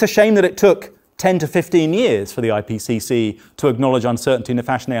was a shame that it took 10 to 15 years for the IPCC to acknowledge uncertainty in the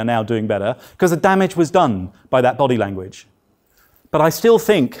fashion they are now doing better, because the damage was done by that body language. But I still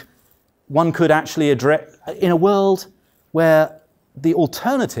think one could actually address, in a world where the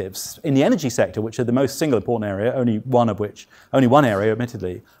alternatives in the energy sector, which are the most single important area, only one area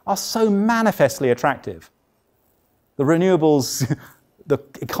admittedly, are so manifestly attractive. The renewables, the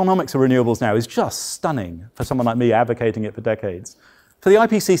economics of renewables now is just stunning for someone like me advocating it for decades. For the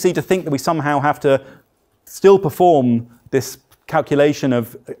IPCC to think that we somehow have to still perform this calculation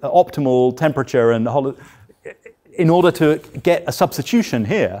of optimal temperature and in order to get a substitution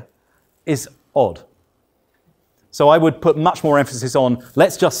here is odd. So I would put much more emphasis on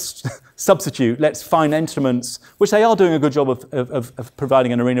let's just substitute, let's find instruments, which they are doing a good job of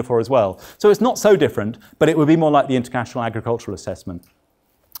providing an arena for as well. So it's not so different, but it would be more like the International Agricultural Assessment.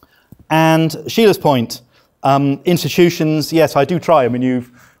 And Sheila's point, institutions, yes, I do try.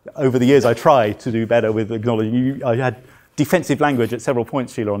 Over the years, I try to do better with acknowledging. I had defensive language at several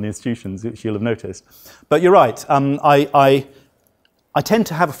points, Sheila, on the institutions, which you'll have noticed. But you're right. I tend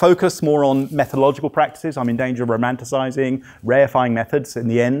to have a focus more on methodological practices. I'm in danger of romanticizing, reifying methods in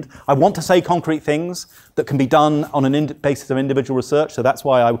the end. I want to say concrete things that can be done on a basis of individual research, so that's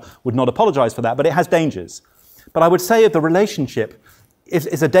why I would not apologize for that, but it has dangers. But I would say the relationship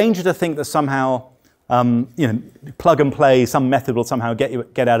is a danger to think that somehow plug and play, some method will somehow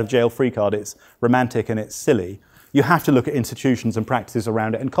get out of jail free card. It's romantic and it's silly. You have to look at institutions and practices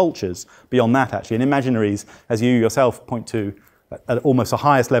around it and cultures beyond that, actually. And imaginaries, as you yourself point to, at almost the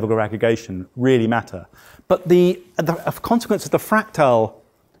highest level of aggregation, really matter. But the consequence of the fractal,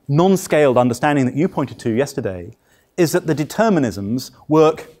 non-scaled understanding that you pointed to yesterday is that the determinisms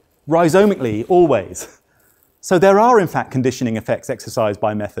work rhizomically always. So there are, in fact, conditioning effects exercised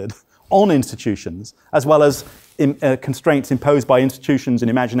by method on institutions, as well as constraints imposed by institutions and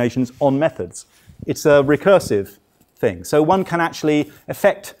imaginations on methods. It's a recursive thing. So one can actually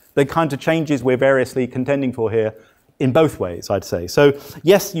affect the kinds of changes we're variously contending for here in both ways, I'd say. So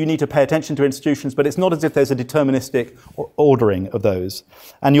yes, you need to pay attention to institutions, but it's not as if there's a deterministic ordering of those.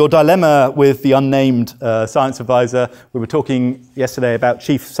 And your dilemma with the unnamed science advisor, we were talking yesterday about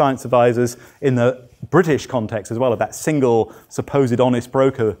chief science advisors in the British context as well, of that single supposed honest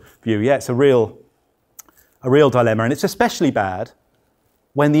broker view. Yeah, it's a real dilemma. And it's especially bad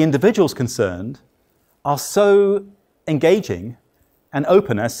when the individuals concerned are so engaging and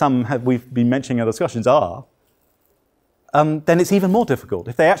open, as we've been mentioning in our discussions are, then it's even more difficult.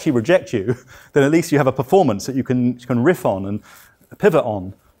 If they actually reject you, then at least you have a performance that you can riff on and pivot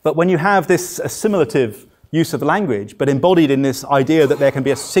on. But when you have this assimilative use of language, but embodied in this idea that there can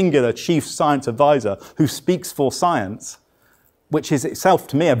be a singular chief science advisor who speaks for science, which is itself,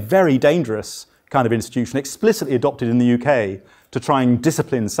 to me, a very dangerous kind of institution, explicitly adopted in the UK to try and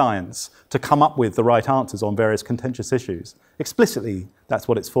discipline science, to come up with the right answers on various contentious issues. Explicitly, that's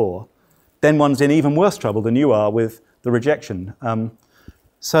what it's for. Then one's in even worse trouble than you are with the rejection.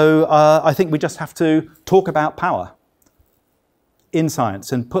 So I think we just have to talk about power in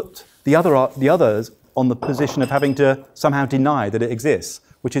science and put the others on the position of having to somehow deny that it exists,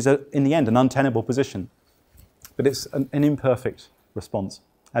 which is, in the end, an untenable position. But it's an imperfect response,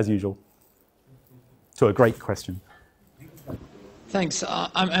 as usual, to a great question. Thanks.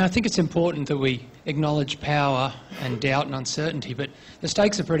 I think it's important that we acknowledge power and doubt and uncertainty, but the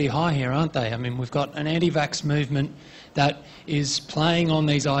stakes are pretty high here, aren't they? I mean, we've got an anti-vax movement that is playing on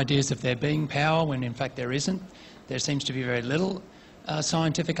these ideas of there being power when in fact there isn't. There seems to be very little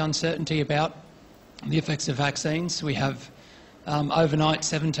scientific uncertainty about the effects of vaccines. We have overnight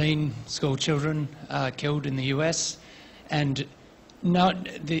 17 school children killed in the US, and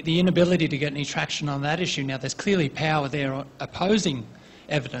the inability to get any traction on that issue. Now, there's clearly power there opposing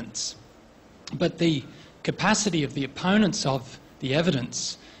evidence, but the capacity of the opponents of the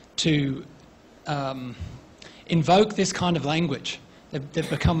evidence to invoke this kind of language, they've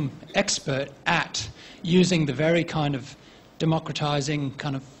become expert at using the very kind of democratising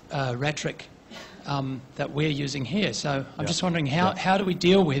kind of rhetoric that we're using here. So I'm just wondering how do we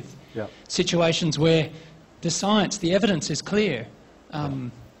deal with situations where the science, the evidence is clear?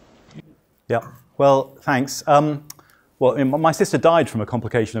 Well, thanks. Well, my sister died from a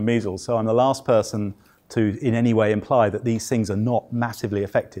complication of measles, so I'm the last person to in any way imply that these things are not massively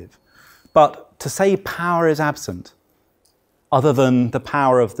effective. But to say power is absent, other than the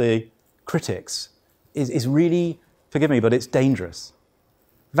power of the critics, is really, forgive me, but it's dangerous.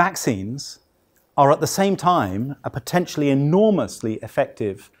 Vaccines are at the same time a potentially enormously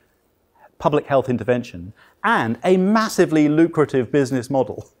effective public health intervention and a massively lucrative business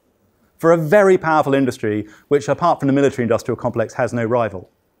model for a very powerful industry which, apart from the military-industrial complex, has no rival.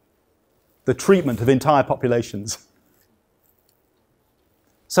 The treatment of entire populations.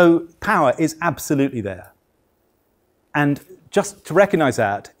 So power is absolutely there. And just to recognise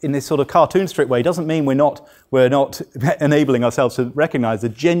that in this sort of cartoon strip way doesn't mean we're not enabling ourselves to recognise the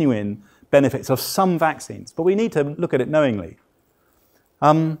genuine benefits of some vaccines, but we need to look at it knowingly.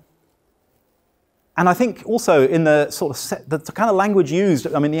 And I think also in the sort of the kind of language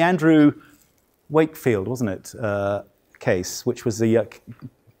used, I mean, the Andrew Wakefield, wasn't it, case, which was the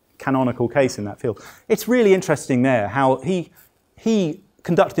canonical case in that field. It's really interesting there how he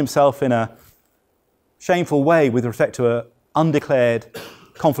conducted himself in a shameful way with respect to an undeclared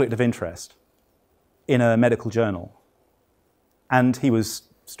conflict of interest in a medical journal. And he was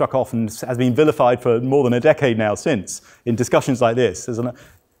struck off and has been vilified for more than a decade now since in discussions like this,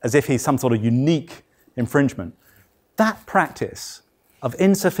 as if he's some sort of unique infringement. That practice of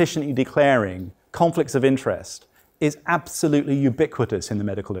insufficiently declaring conflicts of interest is absolutely ubiquitous in the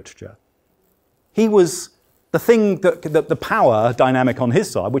medical literature. He was the thing that the power dynamic on his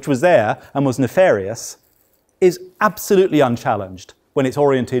side, which was there and was nefarious, is absolutely unchallenged when it's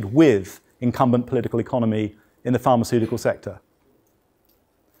oriented with incumbent political economy in the pharmaceutical sector.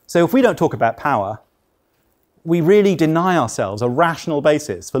 So if we don't talk about power, we really deny ourselves a rational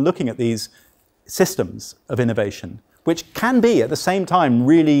basis for looking at these systems of innovation, which can be at the same time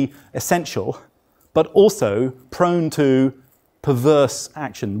really essential, but also prone to perverse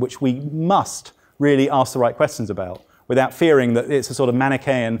action, which we must really ask the right questions about, without fearing that it's a sort of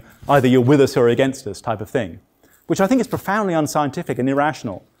Manichaean, either you're with us or against us type of thing, which I think is profoundly unscientific and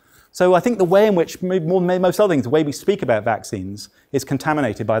irrational. So I think the way in which, most other things, the way we speak about vaccines is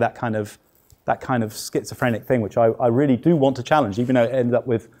contaminated by that kind of schizophrenic thing, which I really do want to challenge, even though it ended up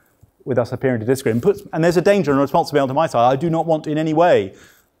with us appearing to disagree. And there's a danger and a responsibility on my side. I do not want in any way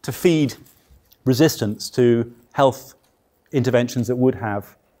to feed resistance to health interventions that would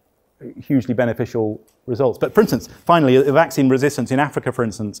have hugely beneficial results. But for instance, finally, vaccine resistance in Africa, for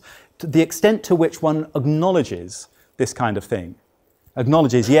instance, to the extent to which one acknowledges this kind of thing,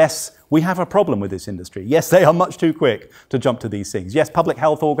 acknowledges, yes, we have a problem with this industry. Yes, they are much too quick to jump to these things. Yes, public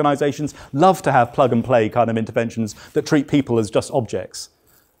health organizations love to have plug-and-play kind of interventions that treat people as just objects.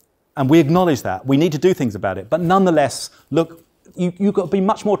 And we acknowledge that. We need to do things about it. But nonetheless, look, you've got to be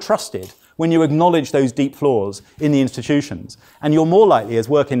much more trusted when you acknowledge those deep flaws in the institutions. And you're more likely, as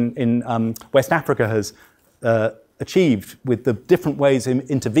work in West Africa has achieved with the different ways in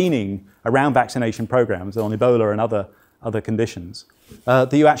intervening around vaccination programs on Ebola and other conditions,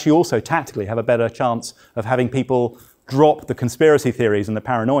 that you actually also tactically have a better chance of having people drop the conspiracy theories and the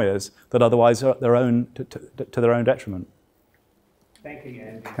paranoias that otherwise are to their own detriment. Thank you,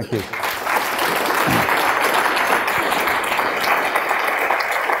 Andy. Thank you.